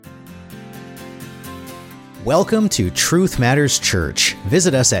Welcome to Truth Matters Church.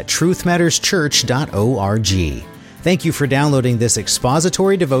 Visit us at truthmatterschurch.org. Thank you for downloading this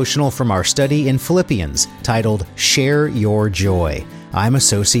expository devotional from our study in Philippians, titled Share Your Joy. I'm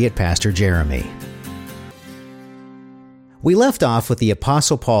Associate Pastor Jeremy. We left off with the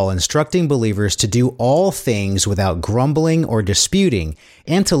Apostle Paul instructing believers to do all things without grumbling or disputing,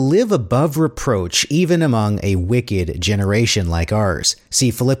 and to live above reproach even among a wicked generation like ours. See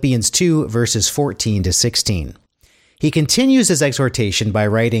Philippians 2, verses 14 to 16. He continues his exhortation by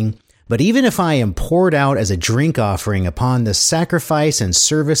writing, "But even if I am poured out as a drink offering upon the sacrifice and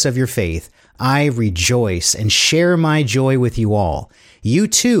service of your faith, I rejoice and share my joy with you all. You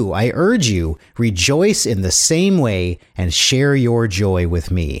too, I urge you, rejoice in the same way and share your joy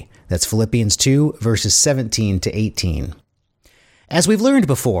with me." That's Philippians 2, verses 17 to 18. As we've learned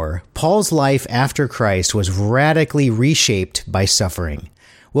before, Paul's life after Christ was radically reshaped by suffering.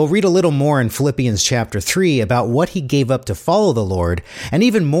 We'll read a little more in Philippians chapter 3 about what he gave up to follow the Lord, and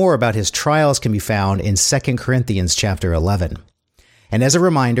even more about his trials can be found in 2 Corinthians chapter 11. And as a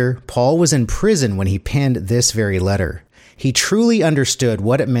reminder, Paul was in prison when he penned this very letter. He truly understood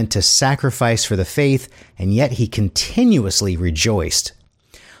what it meant to sacrifice for the faith, and yet he continuously rejoiced.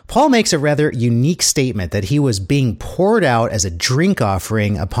 Paul makes a rather unique statement that he was being poured out as a drink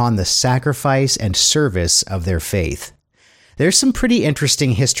offering upon the sacrifice and service of their faith. There's some pretty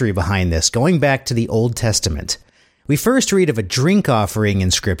interesting history behind this, going back to the Old Testament. We first read of a drink offering in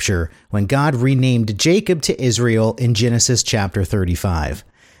Scripture when God renamed Jacob to Israel in Genesis chapter 35.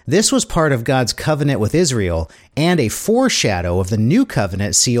 This was part of God's covenant with Israel and a foreshadow of the new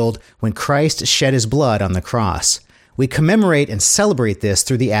covenant sealed when Christ shed his blood on the cross. We commemorate and celebrate this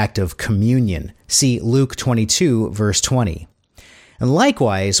through the act of communion. See Luke 22, verse 20. And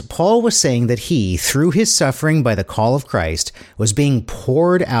likewise, Paul was saying that he, through his suffering by the call of Christ, was being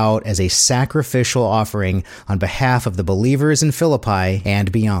poured out as a sacrificial offering on behalf of the believers in Philippi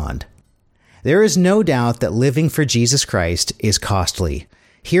and beyond. There is no doubt that living for Jesus Christ is costly.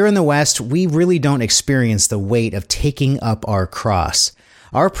 Here in the West, we really don't experience the weight of taking up our cross.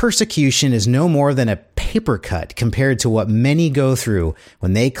 Our persecution is no more than a paper cut compared to what many go through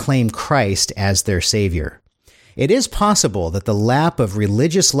when they claim Christ as their Savior. It is possible that the lap of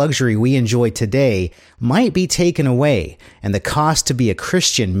religious luxury we enjoy today might be taken away, and the cost to be a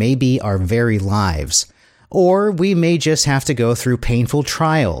Christian may be our very lives. Or we may just have to go through painful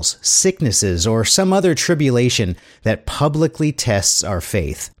trials, sicknesses, or some other tribulation that publicly tests our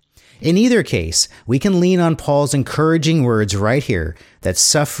faith. In either case, we can lean on Paul's encouraging words right here that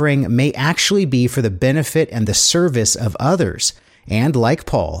suffering may actually be for the benefit and the service of others. And like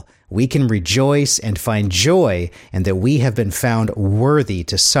Paul, we can rejoice and find joy in that we have been found worthy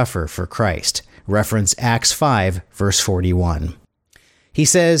to suffer for Christ. Reference Acts 5, verse 41. He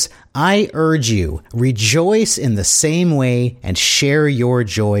says, "I urge you, rejoice in the same way and share your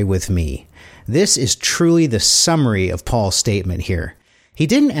joy with me." This is truly the summary of Paul's statement here. He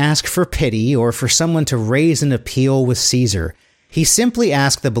didn't ask for pity or for someone to raise an appeal with Caesar. He simply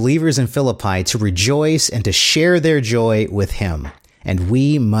asked the believers in Philippi to rejoice and to share their joy with him. And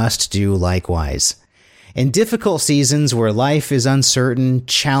we must do likewise. In difficult seasons where life is uncertain,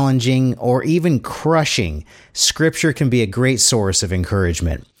 challenging, or even crushing, Scripture can be a great source of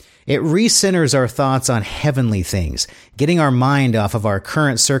encouragement. It recenters our thoughts on heavenly things, getting our mind off of our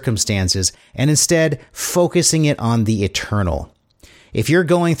current circumstances and instead focusing it on the eternal. If you're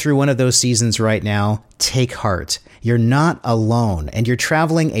going through one of those seasons right now, take heart. You're not alone, and you're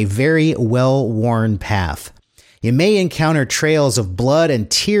traveling a very well-worn path. You may encounter trails of blood and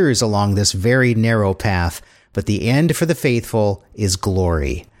tears along this very narrow path, but the end for the faithful is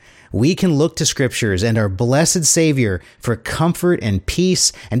glory. We can look to Scriptures and our blessed Savior for comfort and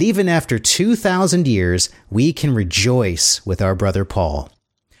peace, and even after 2,000 years, we can rejoice with our brother Paul.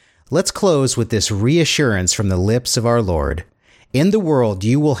 Let's close with this reassurance from the lips of our Lord. "In the world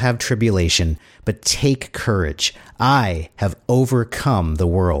you will have tribulation, but take courage. I have overcome the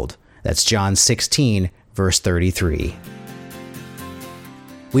world." That's John 16, verse 33.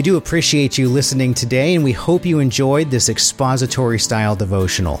 We do appreciate you listening today, and we hope you enjoyed this expository-style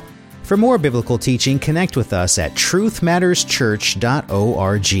devotional. For more biblical teaching, connect with us at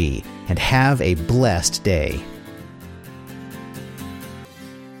truthmatterschurch.org, and have a blessed day.